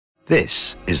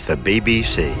This is the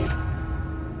BBC.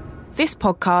 This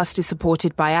podcast is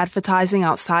supported by advertising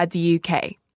outside the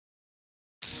UK.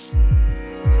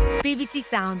 BBC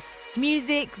Sounds.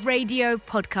 Music, radio,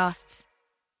 podcasts.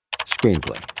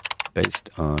 Screenplay, based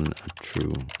on a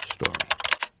true story.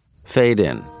 Fade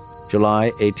in, July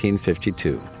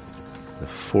 1852. The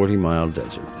 40-mile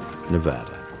desert,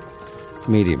 Nevada.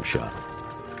 Medium shot.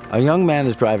 A young man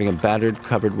is driving a battered,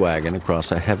 covered wagon across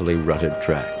a heavily rutted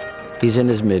track. He's in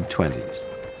his mid-20s.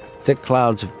 Thick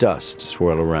clouds of dust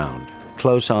swirl around,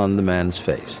 close on the man's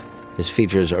face. His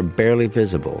features are barely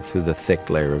visible through the thick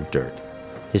layer of dirt.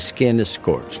 His skin is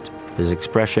scorched, his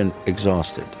expression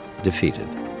exhausted, defeated.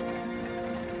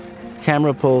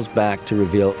 Camera pulls back to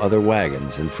reveal other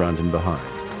wagons in front and behind.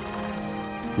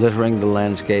 Littering the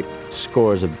landscape,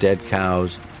 scores of dead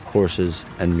cows, horses,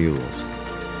 and mules.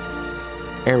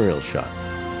 Aerial shot.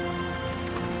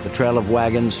 The trail of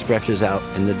wagons stretches out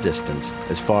in the distance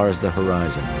as far as the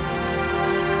horizon.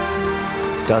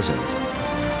 Dozens,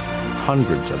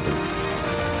 hundreds of them,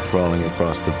 crawling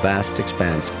across the vast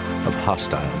expanse of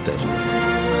hostile desert.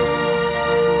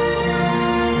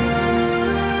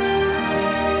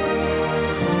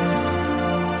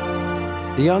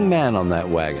 The young man on that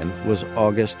wagon was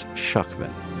August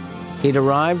Schuckman. He'd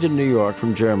arrived in New York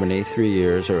from Germany 3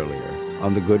 years earlier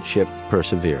on the good ship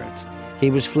Perseverance. He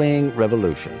was fleeing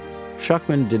revolution.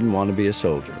 Schuckman didn't want to be a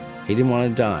soldier. He didn't want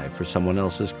to die for someone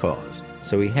else's cause,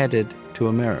 so he headed to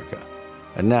America.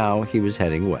 And now he was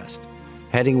heading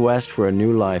west for a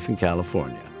new life in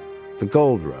California. The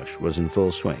gold rush was in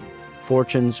full swing.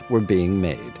 Fortunes were being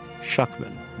made.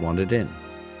 Schuckman wanted in.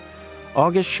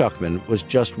 August Schuckman was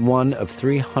just one of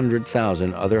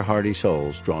 300,000 other hardy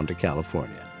souls drawn to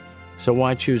California. So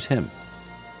why choose him?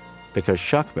 Because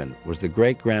Schuckman was the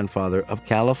great-grandfather of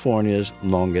California's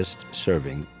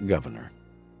longest-serving governor.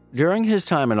 During his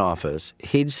time in office,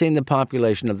 he'd seen the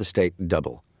population of the state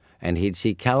double, and he'd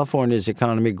see California's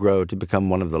economy grow to become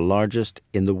one of the largest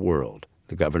in the world.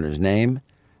 The governor's name?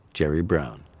 Jerry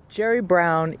Brown. Jerry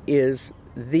Brown is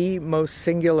the most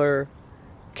singular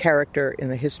character in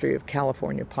the history of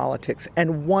California politics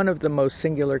and one of the most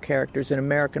singular characters in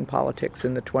American politics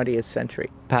in the 20th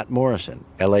century. Pat Morrison,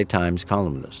 LA Times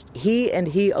columnist. He and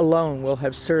he alone will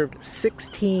have served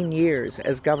 16 years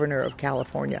as governor of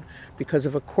California because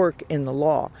of a quirk in the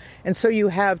law. And so you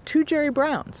have two Jerry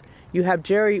Browns. You have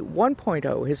Jerry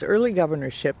 1.0, his early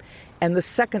governorship, and the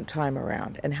second time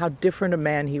around, and how different a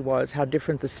man he was, how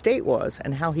different the state was,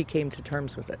 and how he came to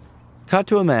terms with it. Cut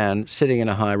to a man sitting in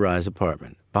a high-rise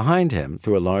apartment. Behind him,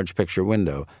 through a large picture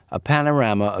window, a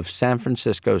panorama of San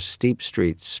Francisco's steep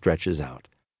streets stretches out.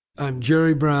 I'm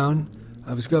Jerry Brown.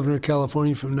 I was governor of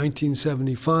California from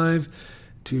 1975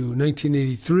 to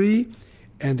 1983,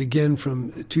 and again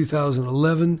from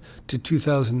 2011 to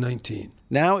 2019.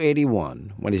 Now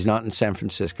 81, when he's not in San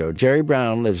Francisco, Jerry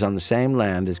Brown lives on the same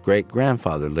land his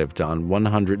great-grandfather lived on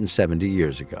 170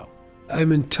 years ago.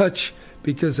 I'm in touch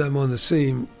because I'm on the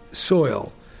same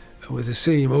soil with the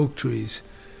same oak trees.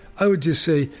 I would just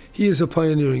say he is a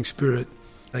pioneering spirit.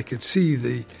 I could see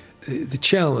the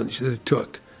challenge that it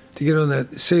took to get on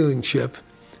that sailing ship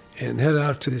and head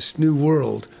out to this new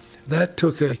world. That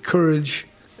took a courage,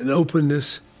 an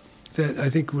openness that I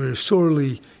think we're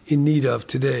sorely in need of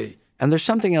today. And there's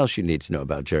something else you need to know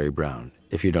about Jerry Brown,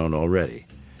 if you don't already.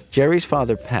 Jerry's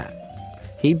father, Pat,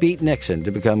 he beat Nixon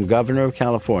to become governor of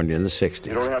California in the 60s.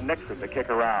 You don't have Nixon to kick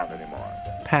around anymore.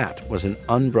 Pat was an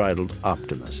unbridled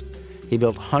optimist. He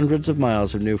built hundreds of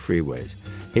miles of new freeways.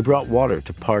 He brought water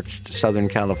to parched Southern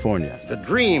California. The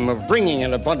dream of bringing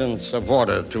an abundance of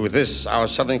water to this, our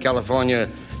Southern California,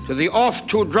 to the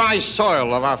oft-too-dry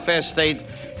soil of our fair state,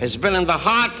 has been in the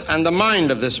heart and the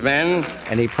mind of this man.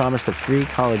 And he promised a free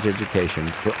college education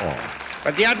for all.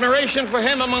 But the admiration for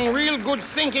him among real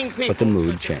good-thinking people... But the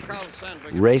mood changed.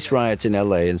 Race riots in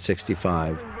L.A. in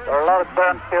 65. There are a lot of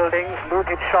burnt buildings,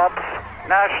 looted shops,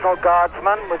 National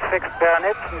Guardsmen with fixed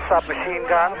bayonets and submachine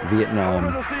guns. Vietnam.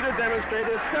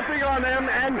 Demonstrators stepping on them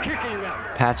and kicking them.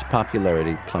 Pat's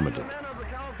popularity plummeted.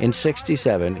 In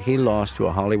 67, he lost to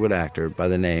a Hollywood actor by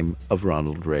the name of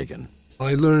Ronald Reagan.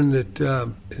 I learned that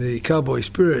the cowboy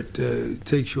spirit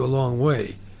takes you a long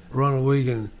way. Ronald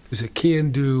Reagan was a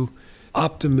can-do,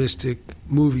 optimistic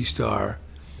movie star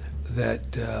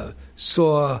that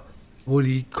saw what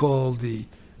he called the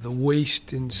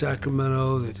waste in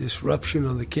Sacramento, the disruption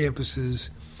on the campuses,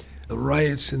 the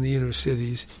riots in the inner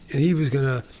cities, and he was going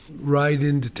to ride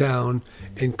into town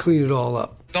and clean it all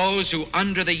up. Those who,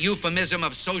 under the euphemism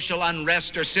of social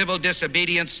unrest or civil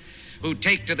disobedience, who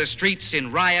take to the streets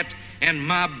in riot and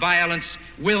mob violence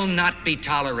will not be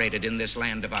tolerated in this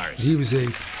land of ours. He was a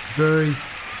very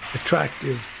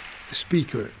attractive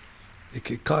speaker that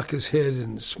could cock his head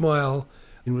and smile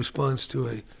in response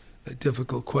to a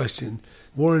difficult question.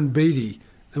 Warren Beatty,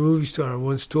 the movie star,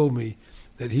 once told me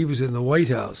that he was in the White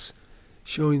House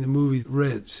showing the movie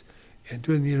Reds. And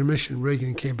during the intermission,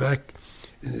 Reagan came back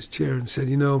in his chair and said,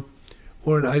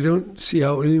 Warren, I don't see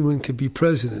how anyone could be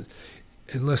president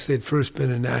unless they'd first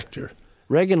been an actor.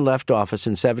 Reagan left office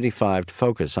in 1975 to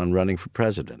focus on running for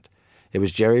president. It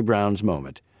was Jerry Brown's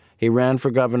moment. He ran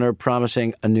for governor,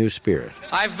 promising a new spirit.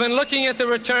 I've been looking at the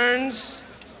returns.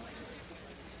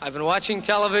 I've been watching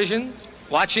television,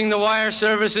 watching the wire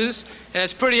services, and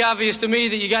it's pretty obvious to me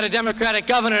that you got a Democratic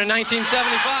governor in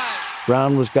 1975.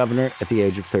 Brown was governor at the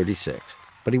age of 36,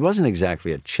 but he wasn't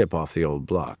exactly a chip off the old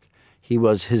block. He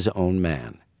was his own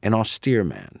man, an austere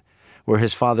man. Where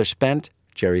his father spent,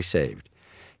 Jerry saved.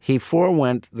 He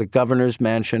forewent the governor's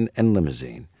mansion and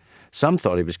limousine. Some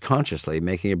thought he was consciously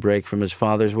making a break from his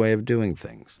father's way of doing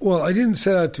things. Well, I didn't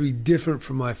set out to be different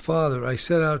from my father. I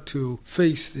set out to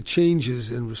face the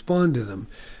changes and respond to them.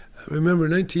 I remember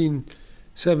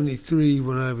 1973,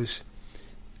 when I was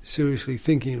seriously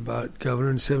thinking about governor,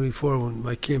 in 1974, when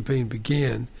my campaign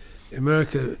began,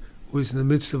 America was in the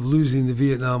midst of losing the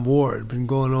Vietnam War. It had been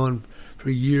going on for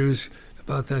years.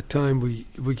 About that time,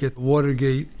 we get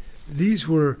Watergate. These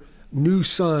were new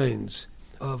signs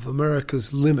of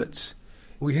America's limits.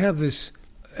 We have this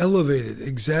elevated,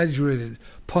 exaggerated,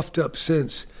 puffed-up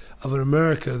sense of an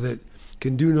America that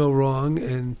can do no wrong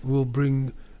and will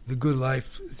bring the good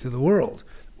life to the world.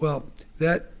 Well,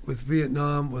 that, with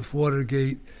Vietnam, with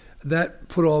Watergate, that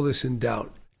put all this in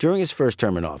doubt. During his first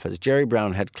term in office, Jerry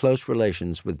Brown had close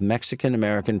relations with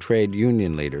Mexican-American trade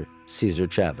union leader Cesar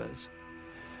Chavez.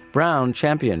 Brown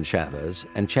championed Chavez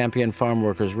and championed farm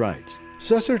workers' rights.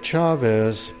 Cesar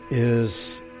Chavez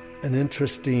is an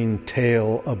interesting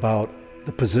tale about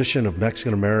the position of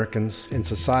Mexican Americans in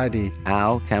society.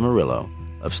 Al Camarillo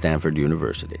of Stanford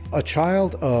University. A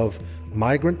child of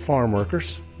migrant farm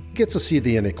workers gets to see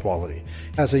the inequality.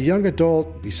 As a young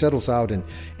adult, he settles out in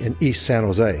East San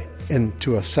Jose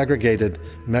into a segregated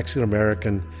Mexican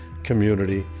American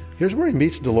community. Here's where he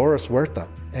meets Dolores Huerta,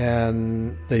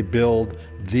 and they build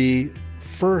the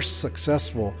first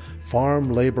successful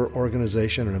farm labor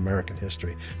organization in American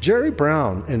history. Jerry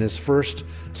Brown, in his first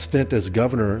stint as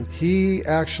governor, he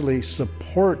actually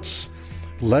supports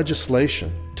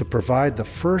legislation to provide the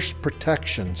first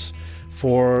protections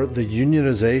for the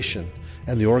unionization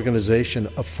and the organization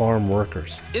of farm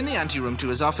workers. In the anteroom to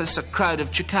his office, a crowd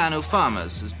of Chicano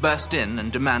farmers has burst in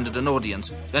and demanded an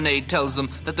audience. An aide tells them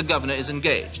that the governor is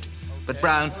engaged. But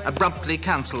Brown abruptly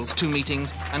cancels 2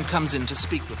 meetings and comes in to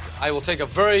speak with them. I will take a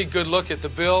very good look at the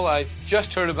bill. I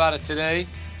just heard about it today.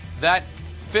 That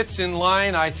fits in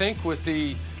line, I think, with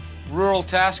the rural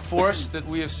task force that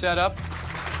we have set up.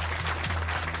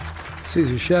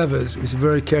 Cesar Chavez is a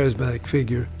very charismatic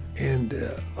figure, and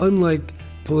unlike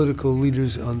political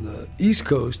leaders on the East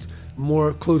Coast,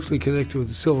 more closely connected with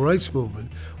the Civil Rights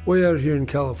Movement, way out here in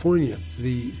California,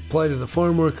 the plight of the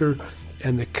farm worker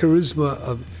and the charisma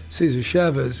of Cesar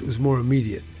Chavez was more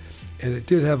immediate. And it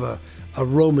did have a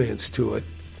romance to it,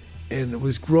 and it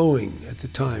was growing at the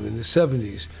time. In the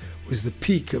 70s was the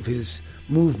peak of his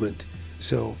movement.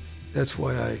 So that's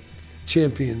why I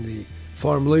championed the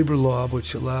farm labor law,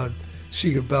 which allowed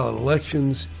secret ballot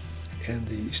elections and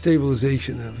the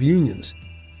stabilization of unions.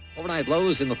 Overnight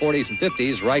lows in the 40s and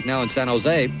 50s. Right now in San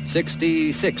Jose,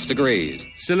 66 degrees.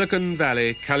 Silicon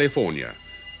Valley, California,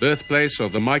 birthplace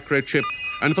of the microchip,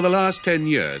 and for the last 10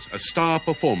 years, a star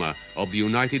performer of the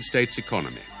United States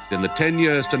economy. In the 10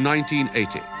 years to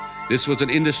 1980, this was an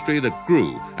industry that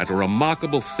grew at a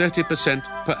remarkable 30%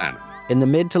 per annum. In the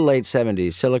mid to late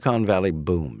 70s, Silicon Valley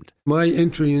boomed. My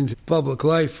entry into public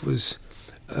life was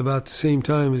about the same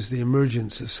time as the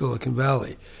emergence of Silicon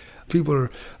Valley. People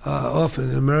are often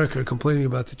in America complaining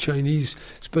about the Chinese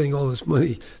spending all this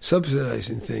money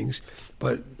subsidizing things,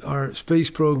 but our space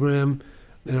program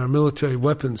and our military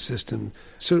weapons system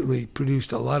certainly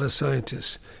produced a lot of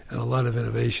scientists and a lot of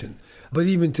innovation. But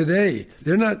even today,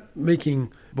 they're not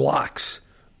making blocks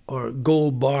or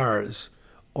gold bars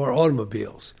or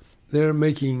automobiles. They're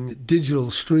making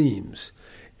digital streams.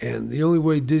 And the only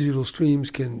way digital streams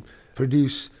can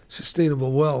produce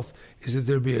sustainable wealth is that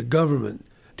there be a government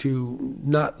to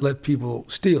not let people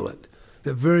steal it.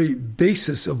 The very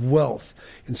basis of wealth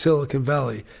in Silicon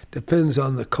Valley depends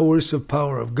on the coercive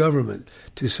power of government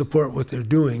to support what they're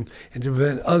doing and to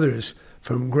prevent others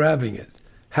from grabbing it,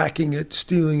 hacking it,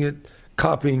 stealing it,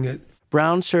 copying it.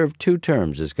 Brown served 2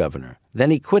 terms as governor.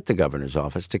 Then he quit the governor's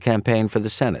office to campaign for the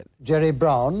Senate. Jerry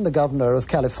Brown, the governor of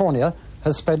California,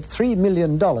 has spent $3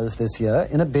 million this year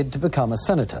in a bid to become a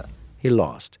senator. He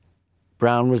lost.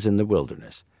 Brown was in the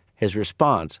wilderness. His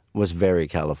response was very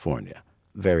California,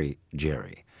 very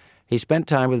Jerry. He spent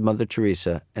time with Mother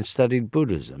Teresa and studied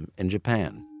Buddhism in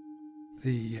Japan.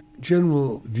 The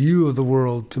general view of the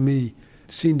world, to me,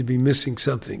 seemed to be missing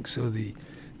something. So the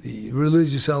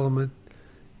religious element,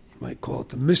 you might call it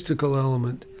the mystical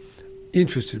element,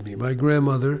 interested me. My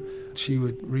grandmother, she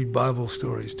would read Bible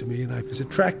stories to me, and I was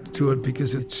attracted to it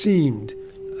because it seemed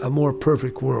a more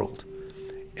perfect world.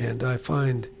 And I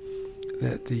find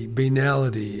that the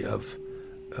banality of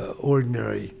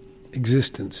ordinary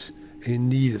existence in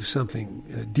need of something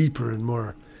deeper and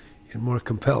more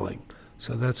compelling.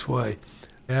 So that's why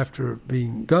after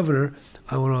being governor,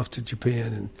 I went off to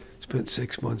Japan and spent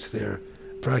 6 months there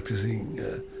practicing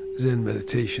Zen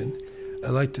meditation. I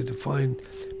like to define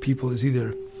people as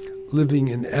either living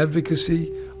in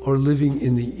advocacy or living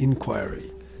in the inquiry.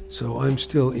 So I'm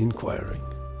still inquiring.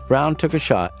 Brown took a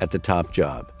shot at the top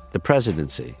job, the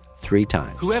presidency, 3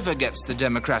 times. Whoever gets the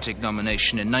Democratic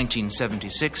nomination in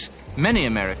 1976, many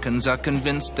Americans are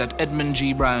convinced that Edmund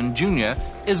G. Brown Jr.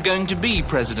 is going to be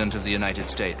President of the United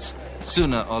States,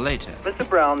 sooner or later. Mr.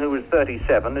 Brown, who is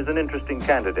 37, is an interesting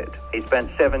candidate. He spent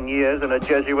 7 years in a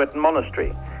Jesuit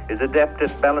monastery, is adept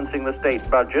at balancing the state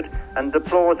budget, and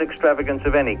deplores extravagance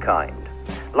of any kind.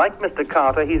 Like Mr.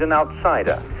 Carter, he's an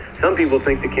outsider. Some people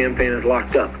think the campaign is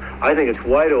locked up. I think it's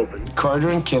wide open. Carter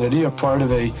and Kennedy are part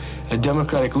of a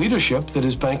Democratic leadership that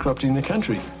is bankrupting the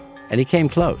country. And he came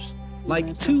close.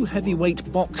 Like 2 heavyweight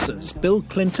boxers, Bill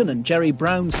Clinton and Jerry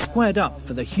Brown squared up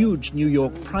for the huge New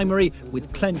York primary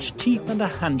with clenched teeth and a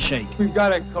handshake. We've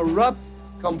got a corrupt,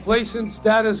 complacent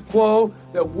status quo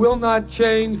that will not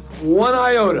change one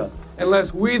iota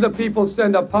unless we, the people,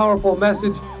 send a powerful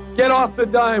message. Get off the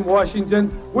dime,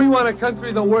 Washington. We want a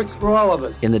country that works for all of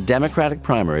us. In the Democratic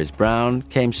primaries, Brown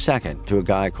came second to a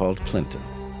guy called Clinton.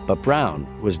 But Brown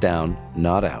was down,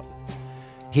 not out.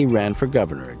 He ran for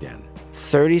governor again,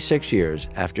 36 years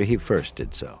after he first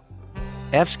did so.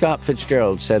 F. Scott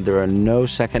Fitzgerald said there are no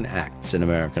second acts in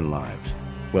American lives.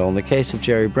 Well, in the case of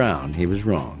Jerry Brown, he was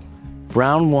wrong.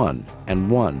 Brown won,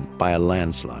 and won by a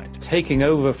landslide. Taking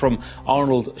over from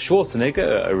Arnold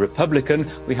Schwarzenegger, a Republican,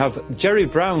 we have Jerry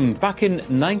Brown. Back in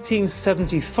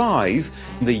 1975,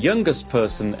 the youngest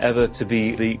person ever to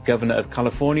be the governor of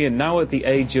California, now at the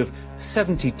age of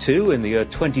 72. In the year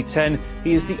 2010,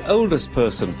 he is the oldest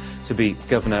person to be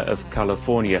governor of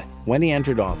California. When he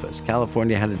entered office,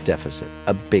 California had a deficit,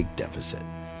 a big deficit,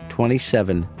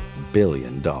 $27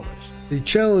 billion. The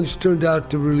challenge turned out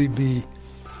to really be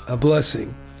a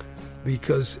blessing,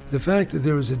 because the fact that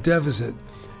there was a deficit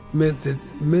meant that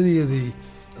many of the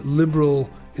liberal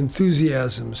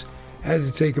enthusiasms had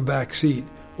to take a back seat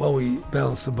while we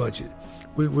balanced the budget.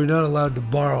 We're not allowed to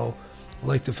borrow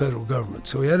like the federal government,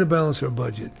 so we had to balance our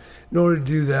budget. In order to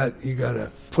do that, you got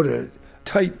to put a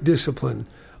tight discipline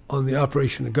on the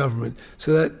operation of government,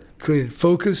 so that created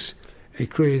focus, it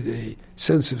created a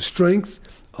sense of strength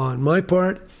on my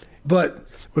part, but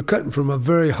we're cutting from a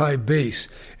very high base,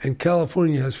 and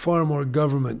California has far more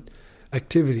government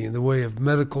activity in the way of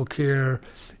medical care,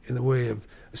 in the way of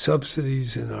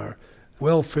subsidies in our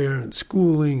welfare and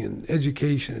schooling and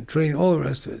education and training, all the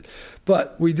rest of it.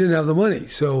 But we didn't have the money,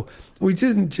 so we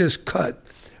didn't just cut.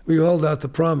 We held out the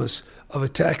promise of a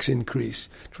tax increase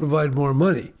to provide more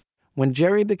money. When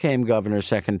Jerry became governor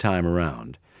second time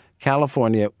around,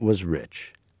 California was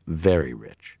rich, very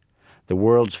rich, the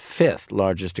world's 5th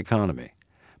largest economy.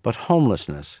 But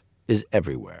homelessness is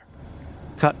everywhere.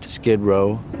 Cut to Skid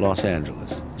Row, Los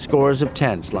Angeles. Scores of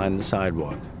tents line the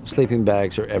sidewalk. Sleeping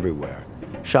bags are everywhere.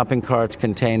 Shopping carts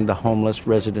contain the homeless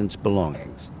residents'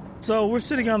 belongings. So we're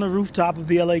sitting on the rooftop of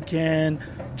the LA Can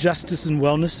Justice and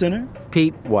Wellness Center.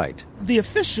 Pete White. The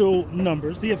official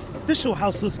numbers, the official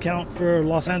houseless count for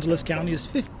Los Angeles County is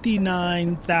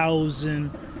 59,000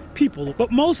 people, but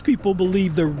most people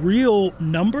believe the real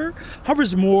number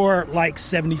hovers more like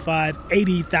 75,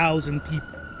 80,000 people.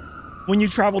 When you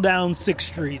travel down 6th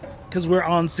Street, because we're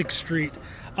on 6th Street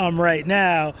right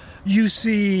now, you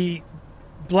see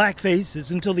black faces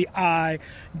until the eye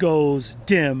goes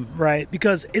dim, right?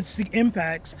 Because it's the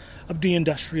impacts of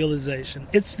deindustrialization.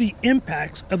 It's the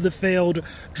impacts of the failed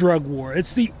drug war.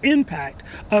 It's the impact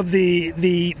of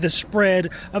the spread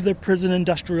of the prison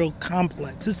industrial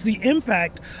complex. It's the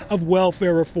impact of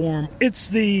welfare reform. It's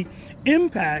the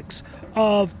impacts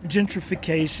of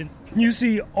gentrification. You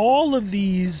see all of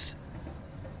these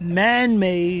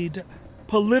man-made,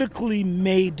 politically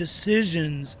made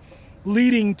decisions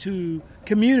leading to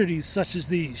communities such as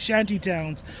these, shanty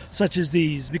towns such as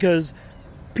these, because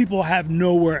people have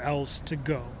nowhere else to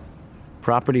go.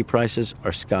 Property prices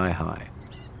are sky high.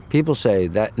 People say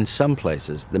that in some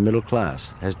places, the middle class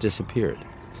has disappeared.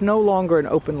 It's no longer an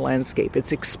open landscape.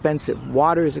 It's expensive.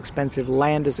 Water is expensive.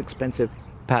 Land is expensive.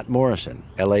 Pat Morrison,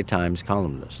 LA Times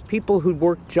columnist. People who'd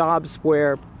worked jobs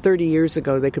where 30 years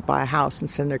ago they could buy a house and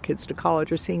send their kids to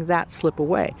college are seeing that slip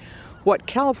away. What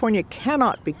California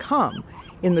cannot become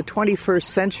in the 21st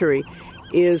century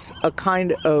is a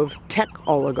kind of tech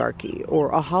oligarchy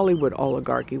or a Hollywood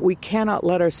oligarchy. We cannot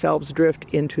let ourselves drift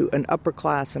into an upper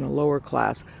class and a lower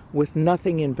class with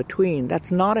nothing in between.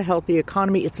 That's not a healthy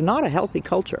economy. It's not a healthy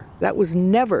culture. That was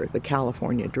never the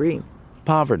California dream.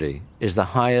 Poverty is the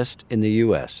highest in the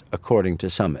U.S., according to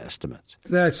some estimates.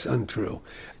 That's untrue.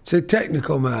 It's a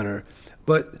technical matter,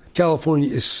 but California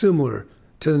is similar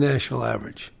to the national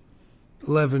average,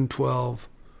 11, 12%,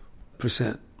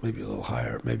 maybe a little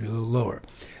higher, maybe a little lower.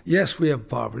 Yes, we have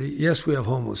poverty. Yes, we have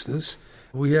homelessness.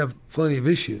 We have plenty of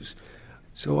issues.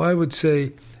 So I would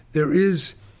say there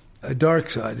is a dark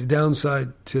side, a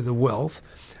downside to the wealth.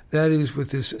 That is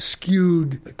with this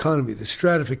skewed economy, the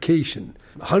stratification,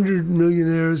 100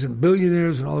 millionaires and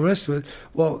billionaires and all the rest of it.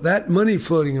 Well, that money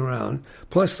floating around,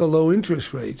 plus the low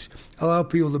interest rates, allow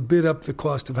people to bid up the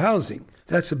cost of housing.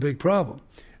 That's a big problem.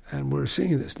 And we're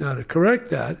seeing this. Now, to correct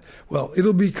that, well,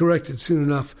 it'll be corrected soon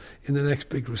enough in the next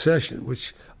big recession,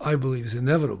 which I believe is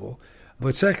inevitable.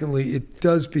 But secondly, it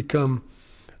does become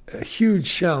a huge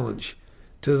challenge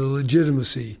to the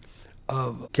legitimacy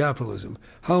of capitalism.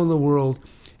 How in the world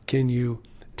can you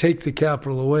take the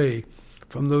capital away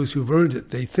from those who've earned it?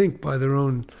 They think by their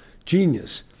own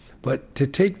genius. But to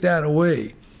take that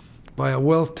away by a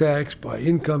wealth tax, by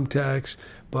income tax,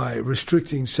 by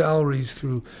restricting salaries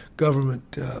through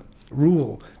government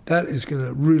rule, that is going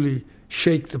to really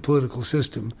shake the political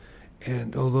system.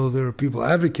 And although there are people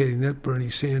advocating that, Bernie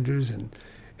Sanders and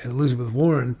Elizabeth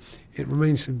Warren, it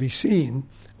remains to be seen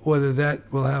whether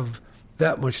that will have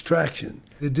that much traction.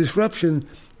 The disruption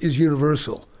is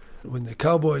universal. When the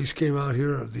cowboys came out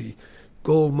here, of the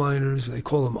gold miners, they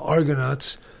call them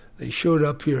Argonauts, they showed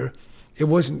up here, it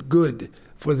wasn't good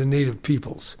for the native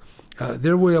peoples.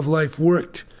 Their way of life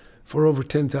worked for over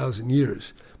 10,000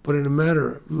 years. But in a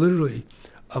matter, literally,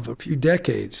 of a few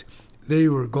decades, they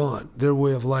were gone. Their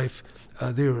way of life,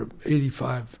 they were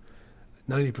 85,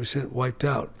 90% wiped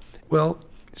out. Well,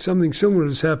 something similar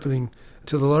is happening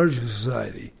to the larger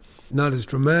society. Not as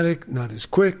dramatic, not as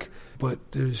quick,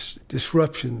 but there's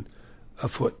disruption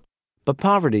afoot. But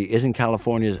poverty isn't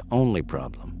California's only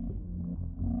problem.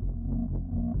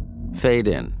 Fade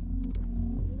in.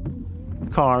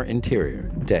 Car interior,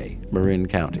 day, Marin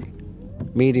County.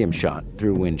 Medium shot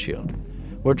through windshield.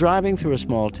 We're driving through a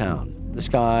small town. The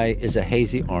sky is a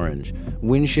hazy orange.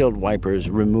 Windshield wipers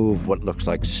remove what looks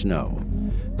like snow.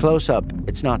 Close up,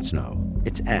 it's not snow,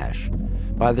 it's ash.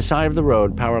 By the side of the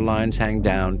road, power lines hang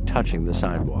down, touching the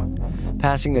sidewalk.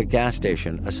 Passing a gas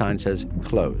station, a sign says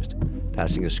closed.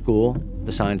 Passing a school,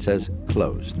 the sign says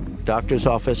closed. Doctor's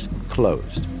office,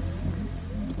 closed.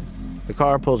 The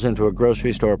car pulls into a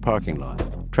grocery store parking lot.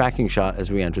 Tracking shot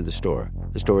as we enter the store.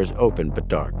 The store is open but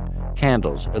dark.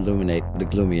 Candles illuminate the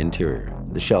gloomy interior.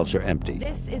 The shelves are empty.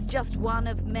 This is just one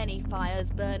of many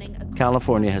fires burning.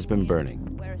 California has been burning.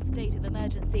 Where a state of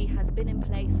emergency has been in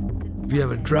place since. If you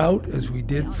have a drought, as we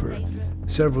did for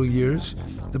several years,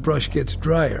 the brush gets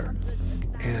drier.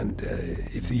 And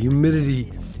if the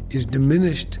humidity is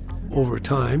diminished over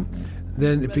time,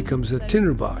 then it becomes a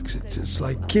tinderbox. It's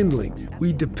like kindling.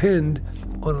 We depend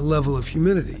on a level of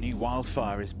humidity. A new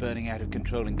wildfire is burning out of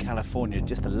control in California,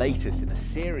 just the latest in a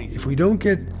series. If we don't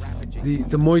get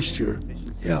the moisture,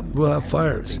 we'll have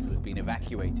fires.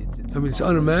 I mean, it's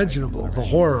unimaginable, the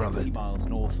horror of it.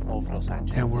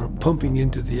 And we're pumping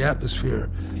into the atmosphere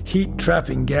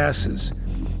heat-trapping gases.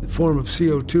 The form of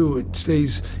CO2, it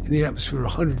stays in the atmosphere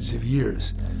hundreds of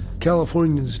years.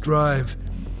 Californians drive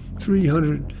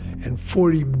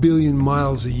 340 billion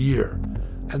miles a year,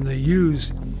 and they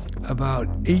use about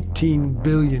 18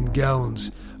 billion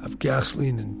gallons of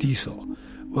gasoline and diesel.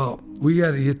 Well, we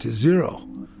got to get to zero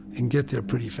and get there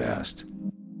pretty fast.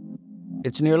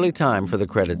 It's nearly time for the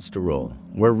credits to roll.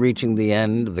 We're reaching the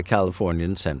end of the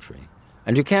Californian century.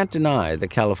 And you can't deny that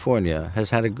California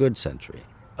has had a good century,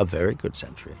 a very good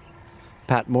century.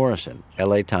 Pat Morrison,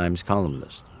 LA Times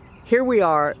columnist. Here we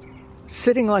are,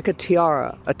 sitting like a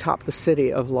tiara atop the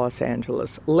city of Los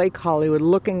Angeles, Lake Hollywood,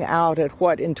 looking out at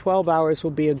what in 12 hours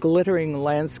will be a glittering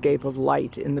landscape of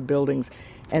light in the buildings.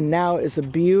 And now is a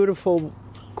beautiful,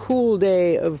 cool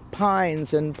day of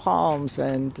pines and palms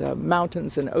and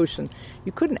mountains and ocean.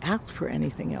 You couldn't ask for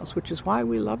anything else, which is why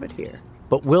we love it here.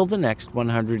 But will the next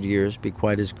 100 years be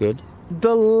quite as good?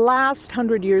 The last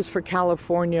 100 years for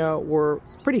California were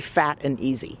pretty fat and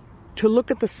easy. To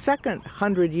look at the second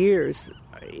 100 years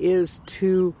is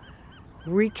to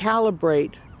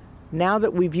recalibrate. Now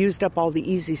that we've used up all the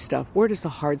easy stuff, where does the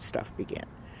hard stuff begin?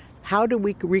 How do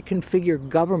we reconfigure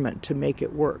government to make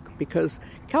it work? Because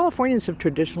Californians have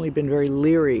traditionally been very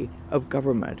leery of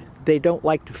government. They don't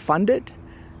like to fund it.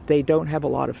 They don't have a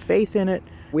lot of faith in it.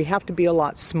 We have to be a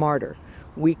lot smarter.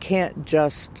 We can't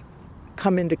just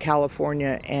come into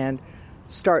California and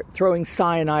start throwing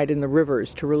cyanide in the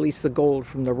rivers to release the gold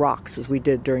from the rocks as we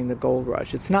did during the gold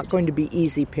rush. It's not going to be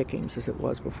easy pickings as it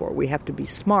was before. We have to be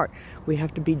smart. We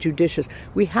have to be judicious.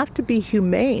 We have to be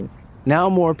humane. Now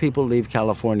more people leave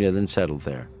California than settle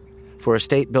there. For a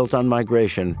state built on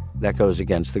migration, that goes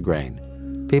against the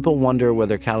grain. People wonder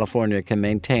whether California can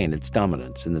maintain its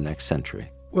dominance in the next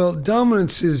century. Well,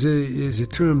 dominance is a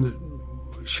term that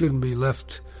shouldn't be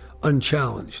left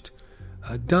unchallenged.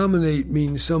 Dominate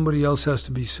means somebody else has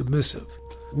to be submissive.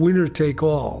 Winner take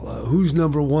all. Who's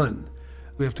number one?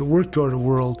 We have to work toward a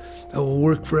world that will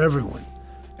work for everyone.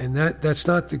 And that's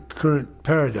not the current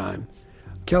paradigm.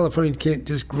 California can't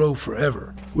just grow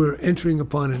forever. We're entering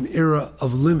upon an era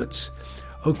of limits.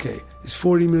 Okay, it's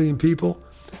 40 million people.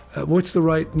 What's the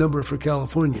right number for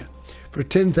California? For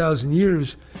 10,000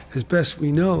 years, as best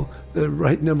we know, the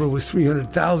right number was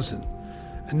 300,000.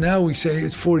 And now we say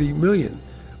it's 40 million.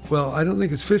 Well, I don't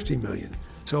think it's 50 million.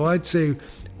 So I'd say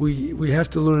we have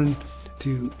to learn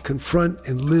to confront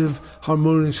and live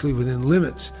harmoniously within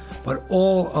limits. But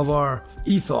all of our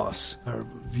ethos, our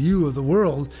view of the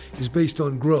world, is based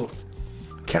on growth.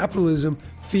 Capitalism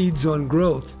feeds on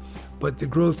growth, but the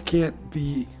growth can't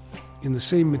be in the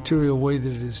same material way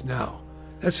that it is now.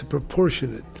 That's a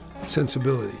proportionate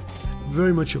sensibility.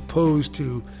 Very much opposed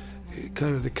to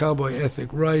kind of the cowboy ethic,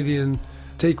 right in,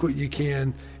 take what you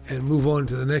can, and move on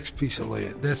to the next piece of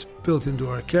land. That's built into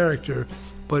our character,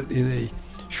 but in a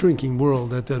shrinking world,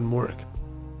 that doesn't work.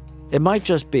 It might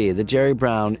just be that Jerry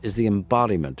Brown is the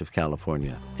embodiment of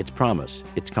California, its promise,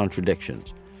 its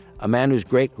contradictions. A man whose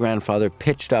great-grandfather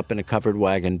pitched up in a covered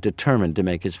wagon, determined to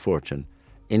make his fortune.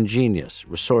 Ingenious,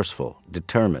 resourceful,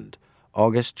 determined.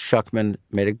 August Shuckman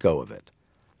made a go of it.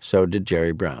 So did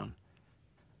Jerry Brown.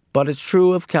 But it's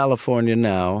true of California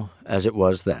now as it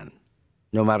was then.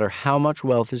 No matter how much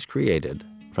wealth is created,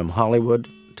 from Hollywood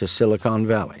to Silicon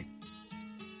Valley,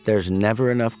 there's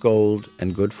never enough gold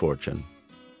and good fortune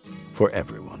for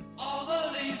everyone.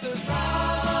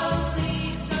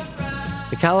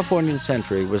 The Californian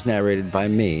Century was narrated by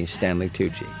me, Stanley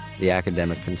Tucci. The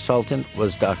academic consultant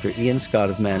was Dr. Ian Scott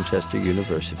of Manchester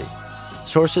University.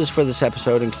 Sources for this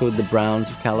episode include The Browns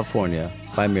of California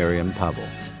by Miriam Pavel.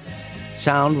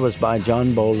 Sound was by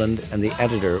John Boland, and the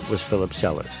editor was Philip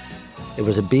Sellers. It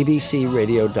was a BBC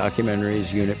Radio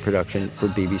Documentaries Unit production for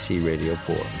BBC Radio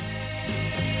 4.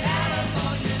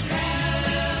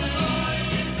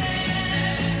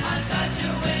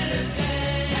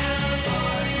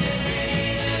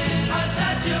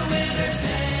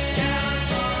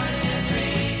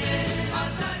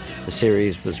 The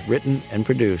series was written and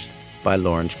produced by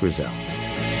Laurence Grissell.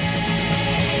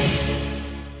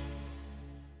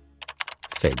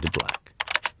 Fade to black.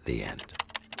 The end.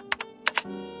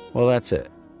 Well, that's it.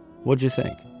 What'd you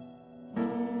think?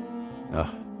 Oh,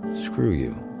 screw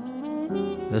you.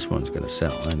 This one's gonna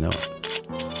sell, I know it.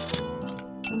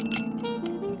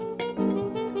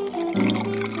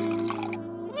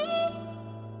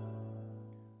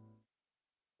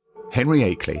 Henry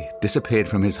Akeley disappeared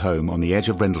from his home on the edge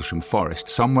of Rendlesham Forest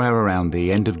somewhere around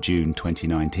the end of June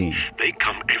 2019. They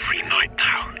come every night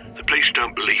now. The police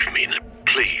don't believe me.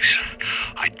 Please,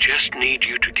 I just need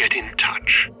you to get in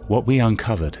touch. What we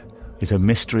uncovered is a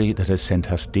mystery that has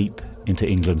sent us deep into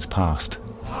England's past.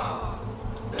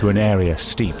 To an area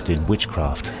steeped in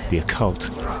witchcraft, the occult,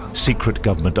 secret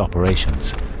government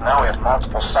operations. Now we have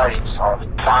multiple sites of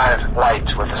 5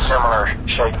 lights with a similar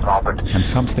shaped object. And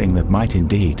something that might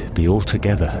indeed be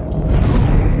altogether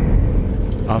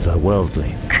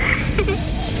otherworldly.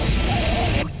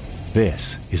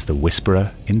 This is The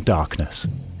Whisperer in Darkness.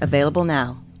 Available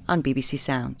now on BBC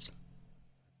Sounds.